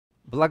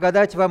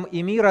Благодать вам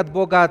и мир от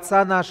Бога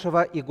Отца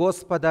нашего и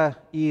Господа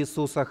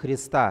Иисуса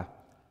Христа.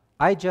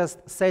 I just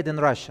said in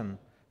Russian,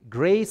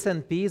 grace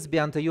and peace be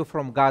unto you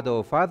from God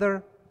our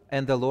Father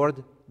and the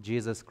Lord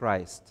Jesus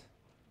Christ.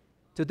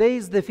 Today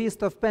is the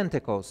feast of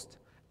Pentecost,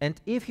 and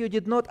if you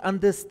did not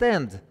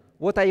understand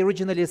what I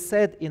originally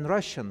said in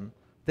Russian,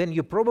 then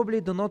you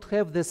probably do not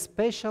have the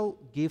special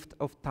gift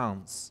of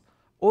tongues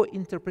or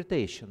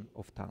interpretation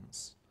of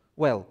tongues.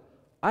 Well,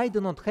 I do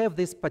not have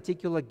this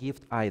particular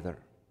gift either.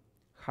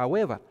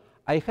 However,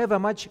 I have a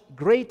much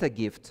greater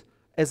gift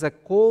as a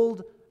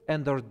called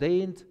and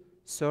ordained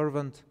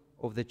servant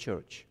of the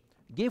church.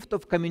 Gift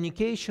of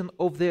communication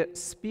of the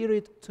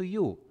Spirit to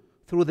you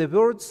through the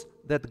words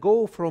that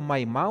go from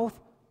my mouth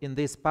in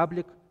this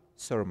public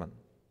sermon.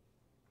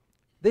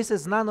 This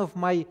is none of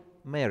my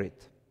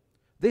merit.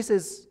 This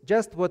is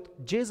just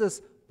what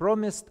Jesus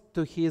promised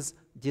to his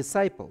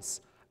disciples,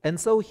 and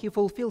so he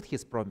fulfilled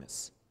his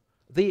promise.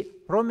 The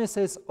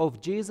promises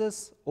of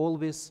Jesus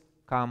always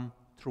come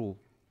true.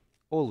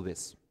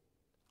 Always.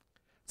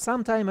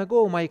 Some time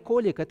ago, my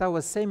colleague at our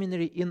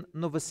seminary in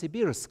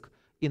Novosibirsk,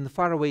 in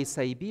faraway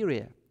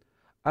Siberia,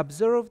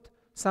 observed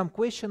some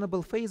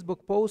questionable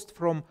Facebook post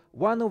from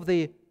one of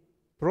the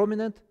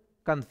prominent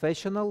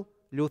confessional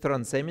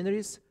Lutheran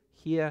seminaries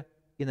here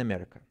in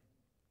America.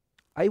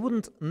 I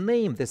wouldn't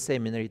name the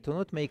seminary to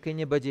not make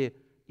anybody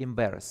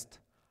embarrassed.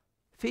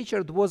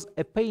 Featured was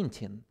a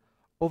painting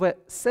of a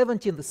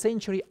 17th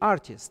century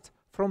artist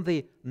from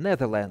the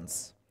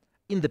Netherlands.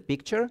 In the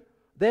picture,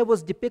 there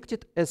was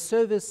depicted a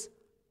service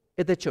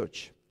at the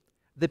church,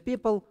 the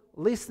people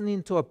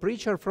listening to a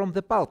preacher from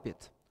the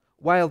pulpit,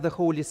 while the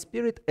Holy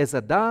Spirit as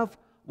a dove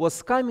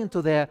was coming to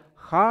their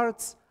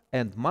hearts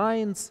and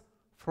minds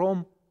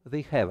from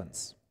the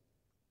heavens.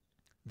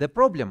 The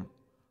problem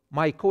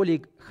my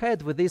colleague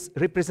had with this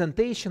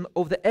representation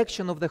of the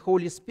action of the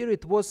Holy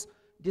Spirit was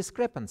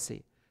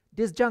discrepancy,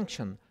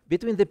 disjunction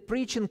between the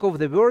preaching of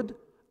the word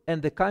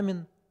and the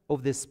coming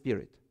of the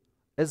Spirit,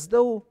 as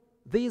though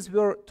these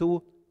were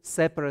two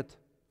separate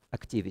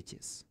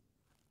activities.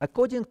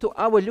 According to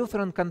our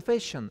Lutheran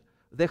confession,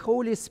 the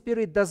Holy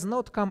Spirit does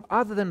not come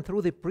other than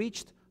through the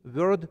preached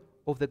word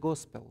of the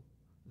gospel.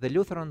 The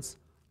Lutherans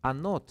are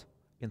not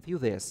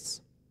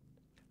enthusiasts.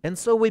 And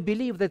so we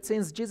believe that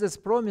since Jesus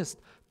promised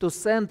to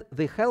send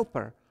the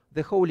Helper,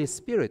 the Holy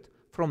Spirit,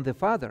 from the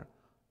Father,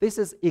 this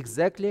is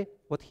exactly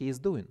what he is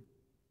doing.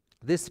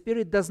 The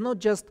Spirit does not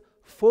just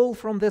fall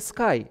from the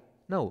sky.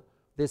 No,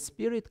 the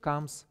Spirit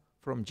comes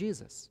from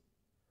Jesus.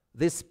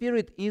 The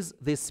Spirit is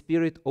the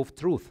Spirit of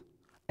truth.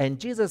 And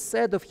Jesus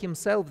said of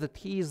himself that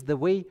he is the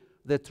way,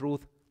 the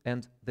truth,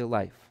 and the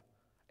life.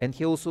 And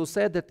he also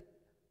said that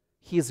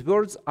his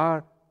words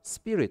are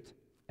spirit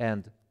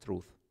and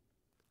truth.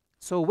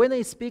 So when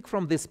I speak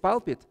from this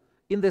pulpit,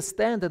 in the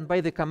stand and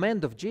by the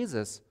command of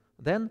Jesus,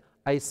 then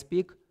I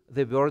speak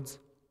the words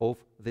of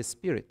the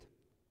Spirit.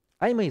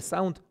 I may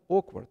sound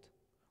awkward,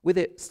 with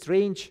a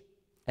strange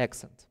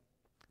accent.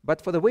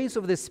 But for the ways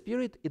of the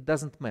Spirit, it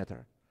doesn't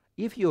matter.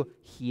 If you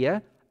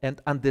hear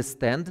and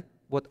understand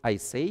what I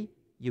say,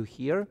 you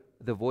hear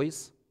the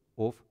voice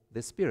of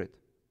the Spirit,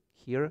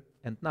 here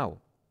and now.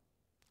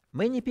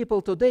 Many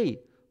people today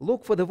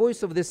look for the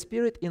voice of the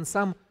Spirit in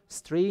some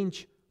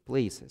strange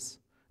places.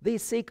 They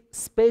seek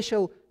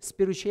special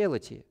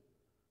spirituality,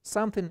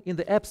 something in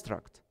the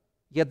abstract,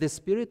 yet the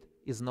Spirit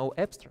is no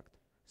abstract.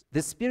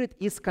 The Spirit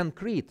is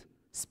concrete,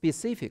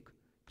 specific,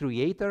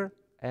 creator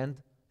and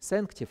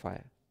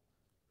sanctifier.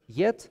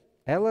 Yet,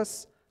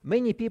 alas,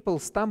 many people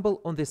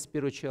stumble on the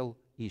spiritual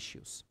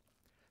issues.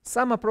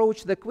 Some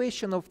approach the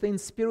question of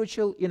things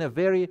spiritual in a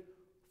very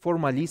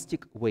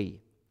formalistic way.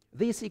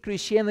 They see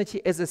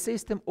Christianity as a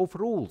system of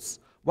rules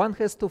one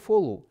has to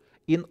follow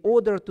in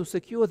order to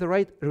secure the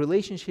right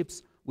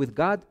relationships with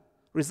God,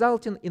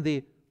 resulting in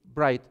the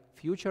bright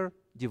future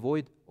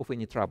devoid of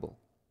any trouble.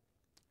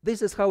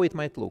 This is how it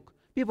might look.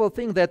 People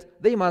think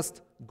that they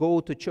must go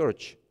to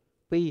church,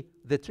 pay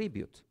the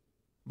tribute,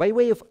 by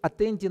way of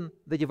attending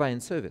the divine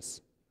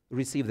service,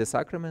 receive the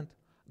sacrament,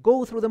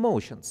 go through the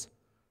motions,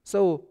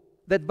 so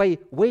that by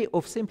way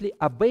of simply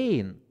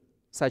obeying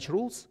such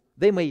rules,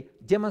 they may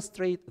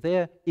demonstrate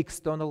their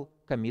external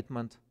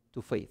commitment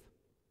to faith.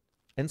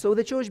 And so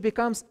the church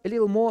becomes a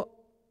little more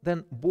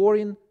than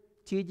boring,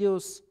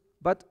 tedious,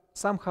 but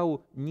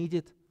somehow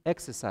needed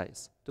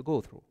exercise to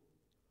go through.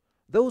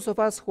 Those of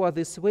us who are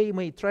this way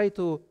may try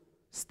to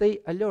stay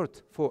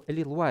alert for a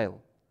little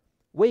while,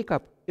 wake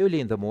up early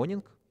in the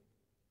morning,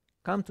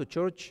 come to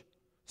church,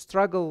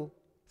 struggle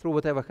through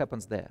whatever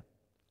happens there.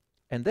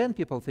 And then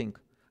people think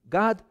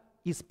God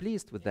is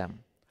pleased with them,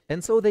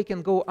 and so they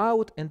can go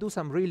out and do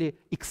some really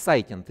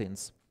exciting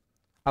things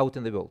out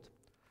in the world.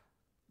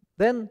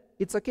 Then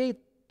it's okay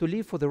to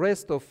live for the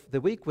rest of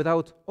the week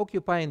without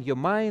occupying your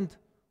mind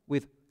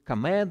with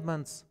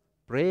commandments,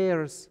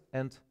 prayers,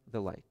 and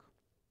the like.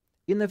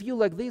 In a view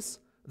like this,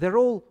 the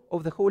role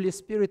of the Holy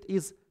Spirit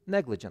is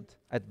negligent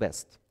at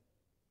best.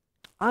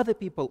 Other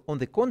people, on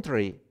the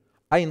contrary,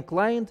 are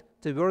inclined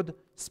toward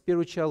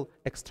spiritual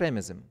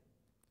extremism.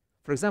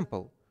 For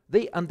example,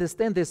 they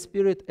understand the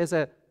Spirit as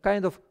a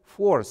kind of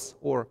force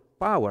or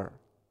power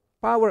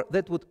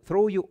that would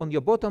throw you on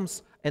your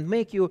bottoms and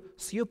make you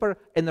super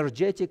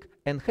energetic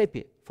and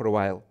happy for a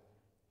while.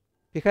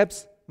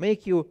 Perhaps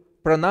make you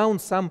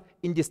pronounce some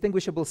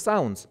indistinguishable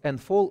sounds and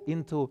fall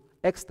into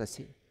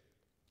ecstasy.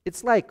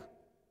 It's like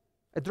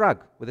a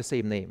drug with the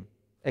same name,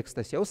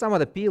 ecstasy, or some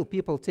other pill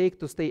people take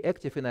to stay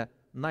active in a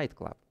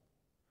nightclub.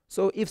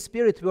 So if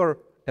spirit were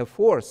a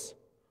force,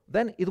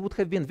 then it would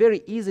have been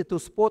very easy to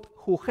spot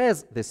who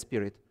has the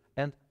spirit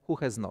and who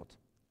has not.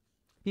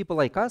 People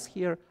like us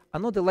here are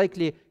not the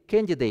likely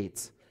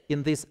candidates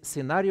in this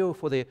scenario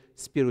for the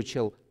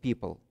spiritual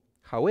people.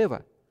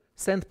 However,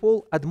 St.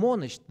 Paul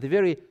admonished the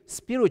very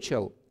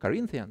spiritual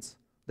Corinthians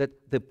that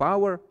the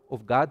power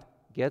of God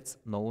gets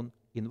known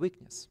in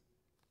weakness.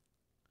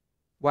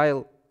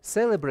 While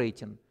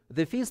celebrating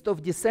the feast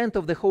of descent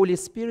of the Holy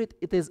Spirit,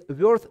 it is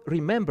worth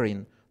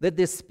remembering that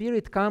the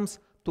Spirit comes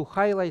to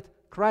highlight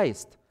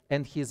Christ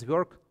and his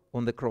work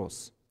on the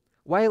cross.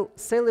 While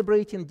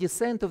celebrating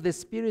descent of the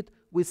Spirit,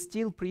 we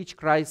still preach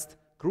Christ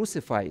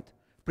crucified,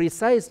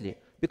 precisely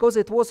because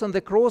it was on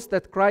the cross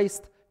that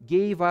Christ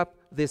gave up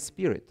the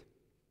Spirit.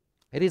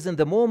 It is in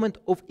the moment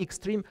of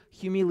extreme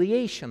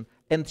humiliation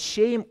and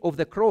shame of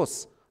the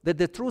cross that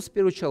the true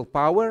spiritual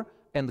power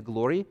and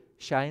glory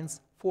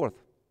shines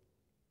forth.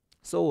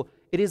 So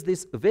it is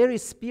this very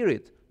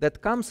Spirit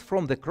that comes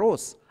from the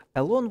cross,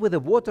 along with the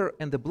water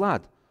and the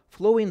blood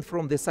flowing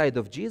from the side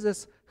of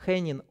Jesus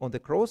hanging on the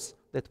cross,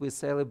 that we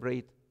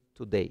celebrate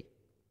today.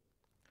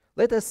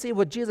 Let us see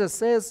what Jesus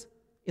says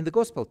in the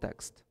Gospel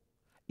text.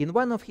 In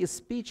one of his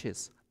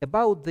speeches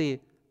about the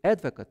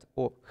advocate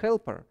or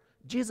helper,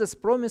 Jesus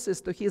promises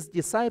to his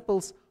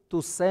disciples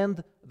to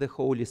send the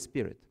Holy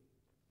Spirit.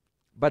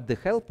 But the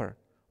helper,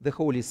 the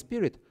Holy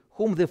Spirit,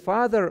 whom the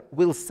Father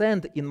will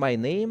send in my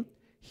name,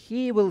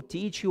 he will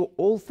teach you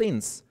all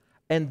things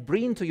and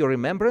bring to your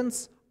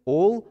remembrance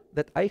all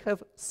that I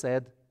have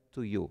said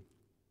to you.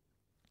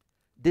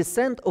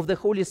 Descent of the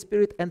Holy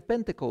Spirit and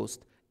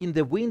Pentecost in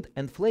the wind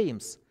and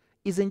flames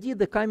is indeed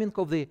the coming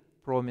of the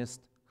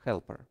promised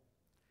helper.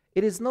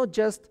 It is not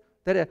just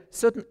that a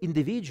certain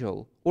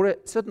individual or a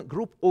certain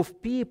group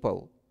of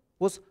people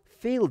was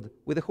filled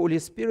with the Holy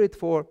Spirit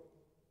for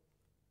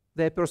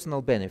their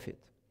personal benefit,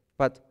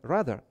 but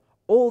rather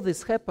all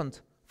this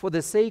happened for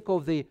the sake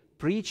of the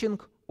preaching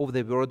of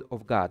the Word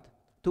of God,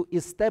 to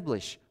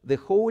establish the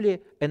holy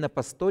and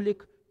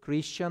apostolic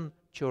Christian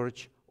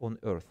church on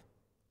earth.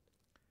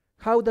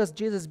 How does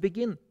Jesus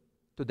begin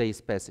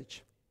today's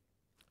passage?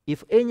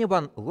 If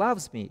anyone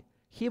loves me,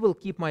 he will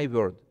keep my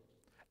word,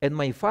 and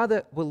my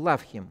Father will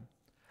love him,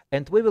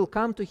 and we will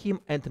come to him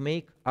and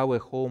make our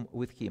home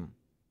with him.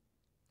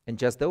 And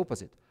just the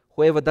opposite.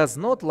 Whoever does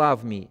not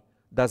love me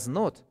does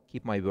not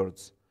keep my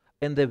words,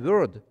 and the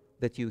word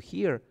that you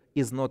hear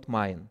is not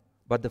mine,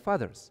 but the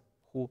Father's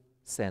who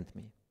sent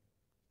me.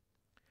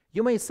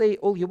 You may say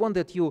all you want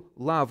that you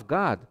love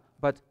God,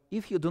 but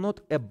if you do not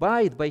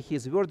abide by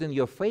his word in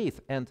your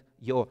faith and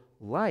your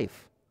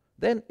life,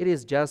 then it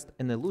is just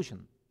an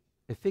illusion,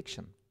 a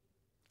fiction.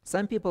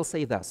 Some people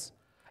say thus: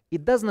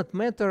 it does not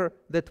matter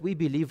that we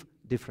believe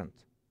different.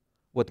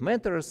 What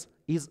matters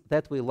is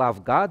that we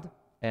love God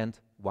and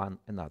one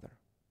another.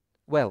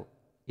 Well,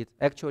 it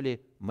actually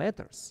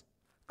matters.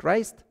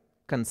 Christ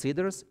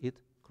considers it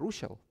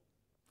crucial.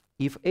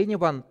 If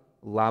anyone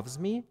loves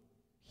me,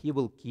 he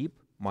will keep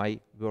my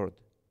word.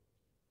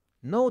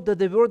 Note that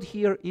the word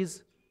here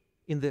is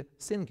in the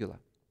singular.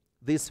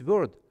 This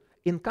word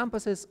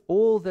encompasses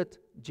all that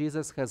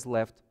Jesus has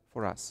left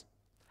for us.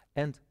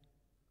 And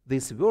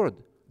this word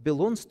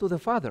belongs to the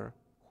Father,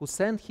 who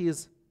sent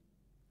his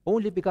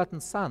only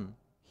begotten Son,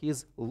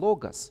 his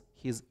Logos,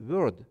 his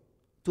word,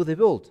 to the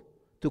world,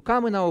 to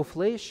come in our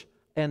flesh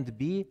and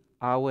be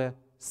our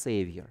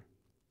Savior.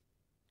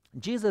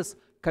 Jesus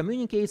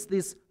communicates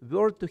this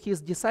word to his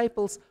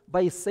disciples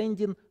by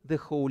sending the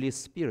Holy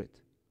Spirit.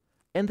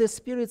 And the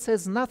Spirit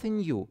says nothing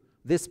new.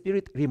 The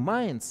Spirit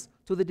reminds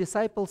to the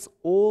disciples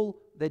all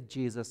that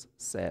Jesus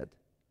said.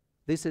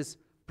 This is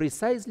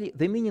precisely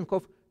the meaning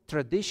of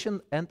tradition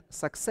and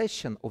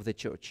succession of the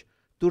church,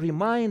 to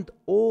remind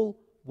all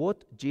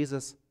what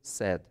Jesus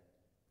said,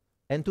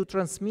 and to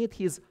transmit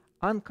his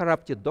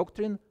uncorrupted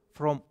doctrine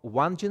from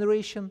one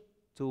generation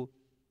to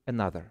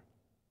another.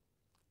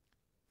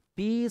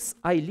 Peace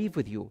I leave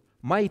with you,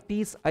 my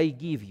peace I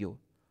give you.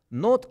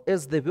 Not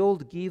as the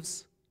world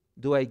gives,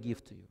 do I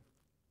give to you.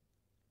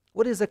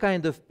 What is the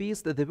kind of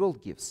peace that the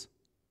world gives?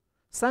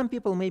 Some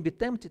people may be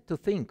tempted to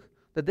think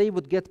that they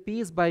would get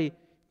peace by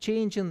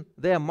changing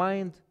their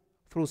mind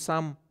through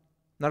some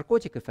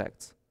narcotic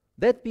effects.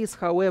 That peace,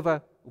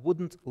 however,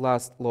 wouldn't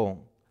last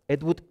long.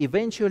 It would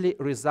eventually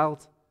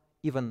result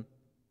in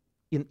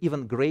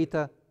even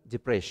greater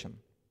depression.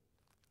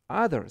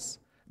 Others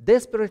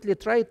desperately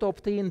try to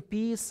obtain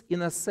peace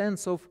in a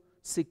sense of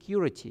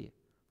security,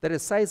 that a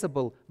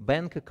sizable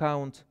bank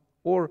account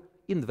or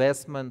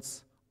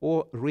investments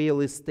or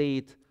real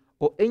estate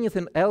or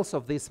anything else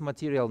of this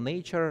material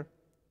nature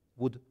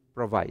would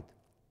provide.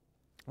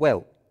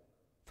 Well,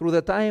 through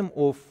the time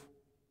of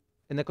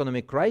an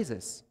economic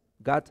crisis,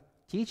 God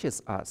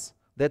teaches us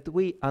that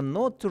we are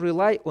not to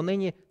rely on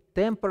any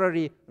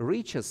temporary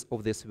riches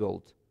of this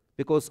world,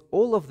 because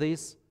all of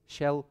this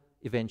shall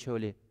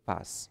eventually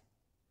pass.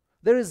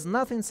 There is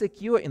nothing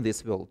secure in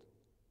this world.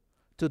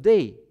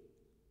 Today,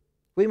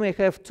 we may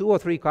have 2 or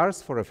 3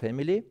 cars for a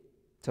family.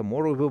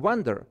 Tomorrow we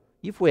wonder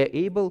if we are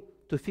able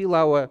to fill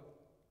our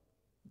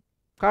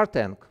car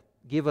tank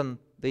given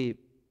the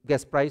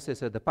gas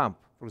prices at the pump.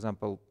 For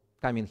example,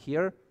 coming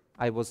here,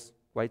 I was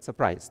quite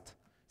surprised,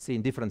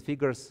 seeing different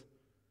figures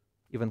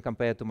even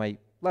compared to my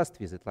last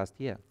visit last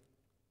year.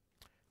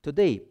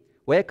 Today,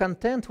 we are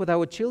content with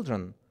our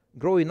children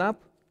growing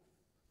up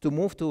to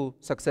move to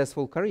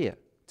successful career.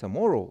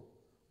 Tomorrow,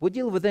 we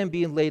deal with them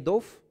being laid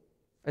off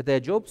at their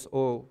jobs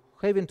or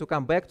having to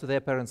come back to their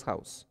parents'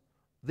 house.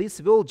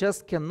 This world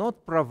just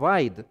cannot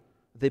provide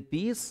the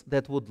peace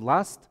that would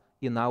last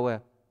in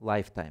our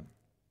lifetime.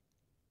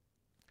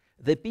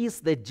 The peace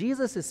that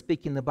Jesus is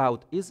speaking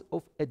about is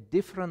of a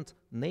different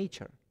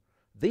nature.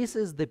 This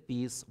is the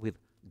peace with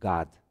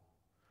God.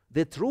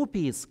 The true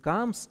peace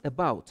comes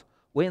about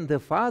when the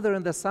Father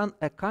and the Son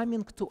are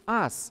coming to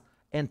us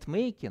and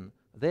making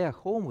their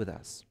home with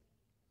us.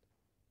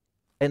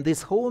 And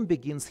this home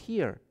begins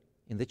here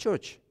in the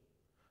church.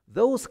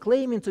 Those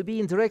claiming to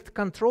be in direct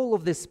control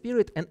of the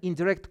Spirit and in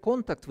direct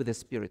contact with the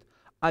Spirit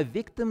are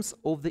victims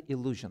of the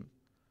illusion.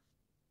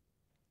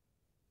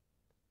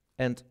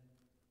 And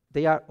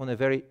they are on a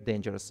very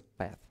dangerous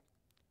path.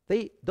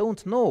 They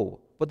don't know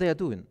what they are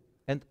doing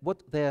and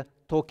what they are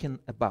talking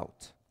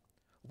about.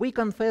 We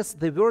confess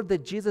the word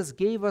that Jesus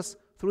gave us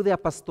through the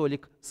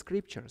apostolic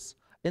scriptures.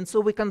 And so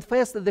we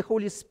confess that the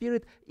Holy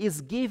Spirit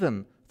is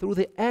given through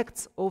the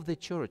acts of the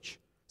church,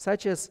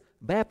 such as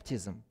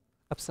baptism,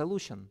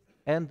 absolution,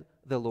 and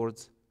the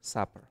Lord's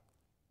Supper.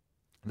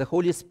 The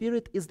Holy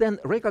Spirit is then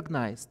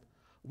recognized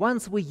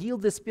once we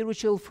yield the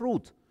spiritual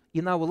fruit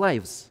in our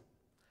lives.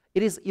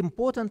 It is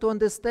important to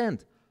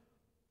understand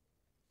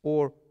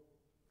or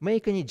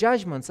make any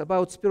judgments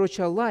about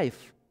spiritual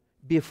life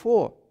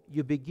before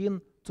you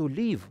begin to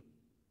live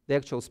the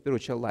actual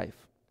spiritual life.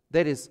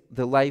 That is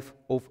the life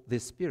of the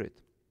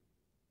Spirit.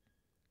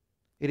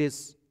 It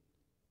is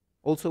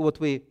also what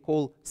we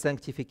call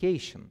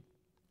sanctification.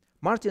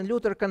 Martin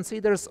Luther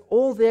considers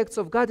all the acts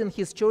of God in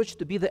his church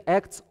to be the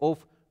acts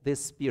of the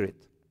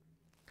Spirit.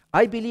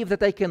 I believe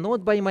that I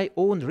cannot by my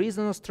own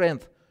reason or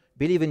strength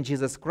believe in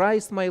Jesus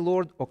Christ my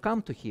Lord or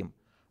come to him,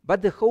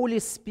 but the Holy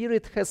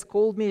Spirit has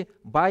called me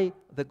by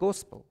the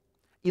gospel,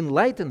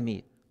 enlightened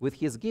me with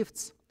his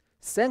gifts,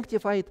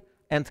 sanctified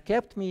and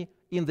kept me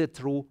in the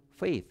true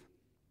faith.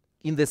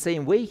 In the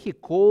same way, he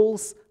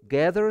calls,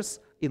 gathers,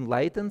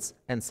 enlightens,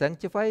 and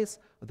sanctifies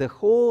the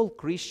whole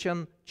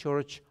Christian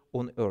church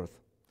on earth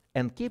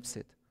and keeps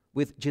it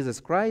with Jesus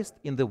Christ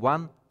in the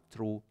one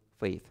true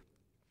faith.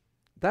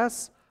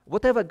 Thus,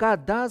 whatever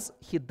God does,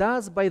 he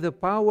does by the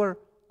power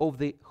of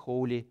the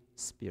Holy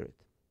Spirit.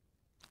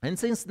 And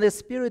since the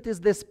Spirit is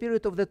the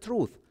Spirit of the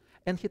truth,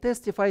 and he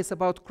testifies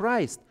about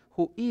Christ,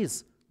 who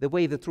is the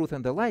way, the truth,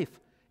 and the life,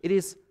 it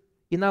is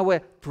in our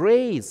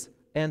praise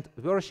and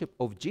worship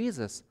of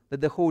Jesus that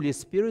the Holy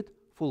Spirit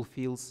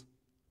fulfills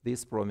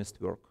this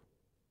promised work.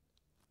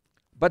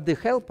 But the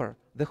Helper,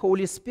 the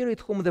Holy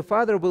Spirit, whom the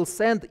Father will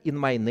send in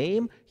my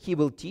name, he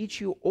will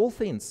teach you all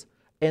things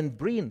and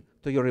bring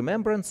to your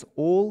remembrance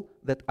all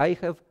that I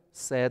have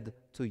said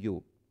to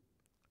you.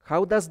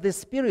 How does the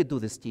Spirit do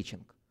this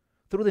teaching?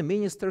 Through the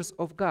ministers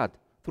of God,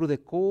 through the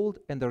called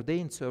and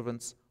ordained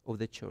servants of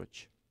the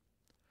church.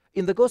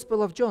 In the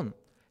Gospel of John,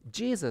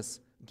 Jesus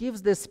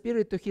gives the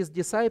Spirit to his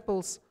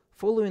disciples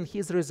following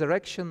his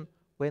resurrection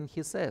when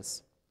he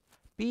says,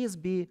 "Peace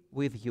be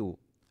with you.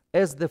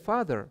 As the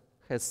Father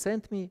has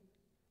sent me,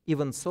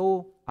 even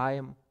so I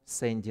am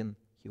sending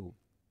you."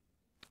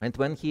 And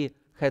when he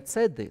had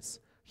said this,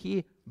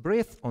 he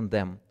breathed on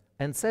them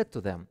and said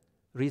to them,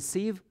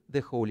 "Receive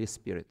the Holy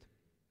Spirit.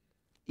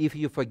 If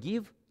you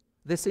forgive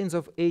the sins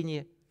of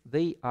any,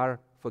 they are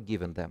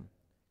forgiven them.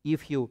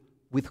 If you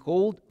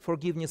withhold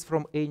forgiveness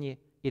from any,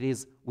 it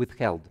is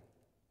withheld."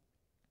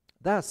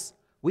 Thus,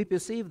 we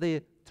perceive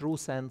the true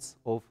sense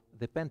of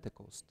the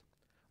Pentecost.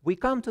 We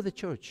come to the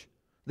church.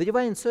 The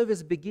divine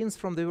service begins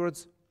from the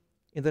words,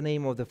 "In the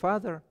name of the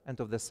Father, and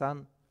of the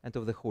Son, and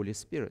of the Holy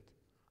Spirit."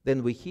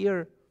 Then we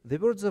hear the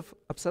words of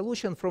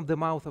absolution from the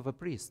mouth of a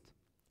priest.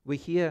 We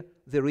hear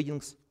the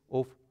readings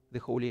of the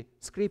Holy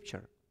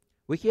Scripture.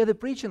 We hear the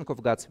preaching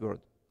of God's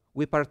Word.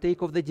 We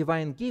partake of the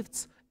divine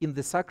gifts in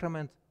the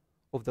sacrament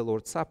of the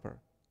Lord's Supper.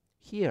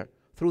 Here,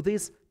 through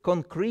these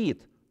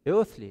concrete,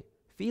 earthly,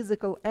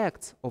 physical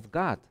acts of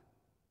God,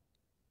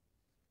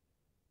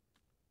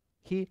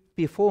 He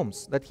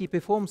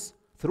performs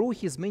through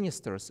His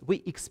ministers,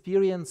 we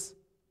experience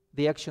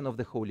the action of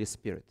the Holy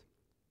Spirit.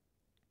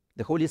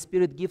 The Holy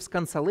Spirit gives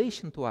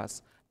consolation to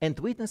us and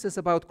witnesses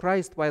about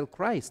Christ, while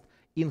Christ,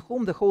 in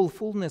whom the whole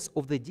fullness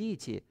of the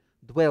deity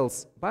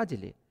dwells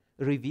bodily,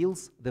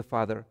 reveals the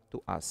Father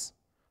to us.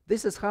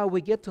 This is how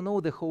we get to know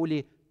the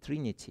Holy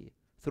Trinity,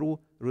 through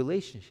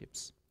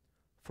relationships,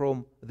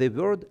 from the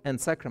Word and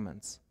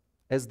sacraments,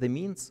 as the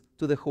means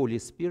to the Holy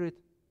Spirit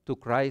to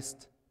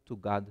Christ, to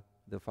God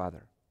the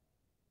Father.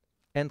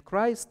 And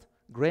Christ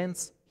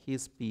grants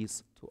his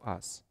peace to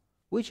us,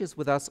 which is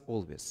with us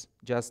always,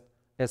 just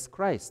as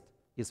Christ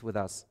is with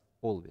us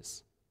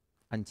always,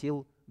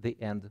 until the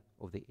end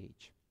of the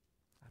age.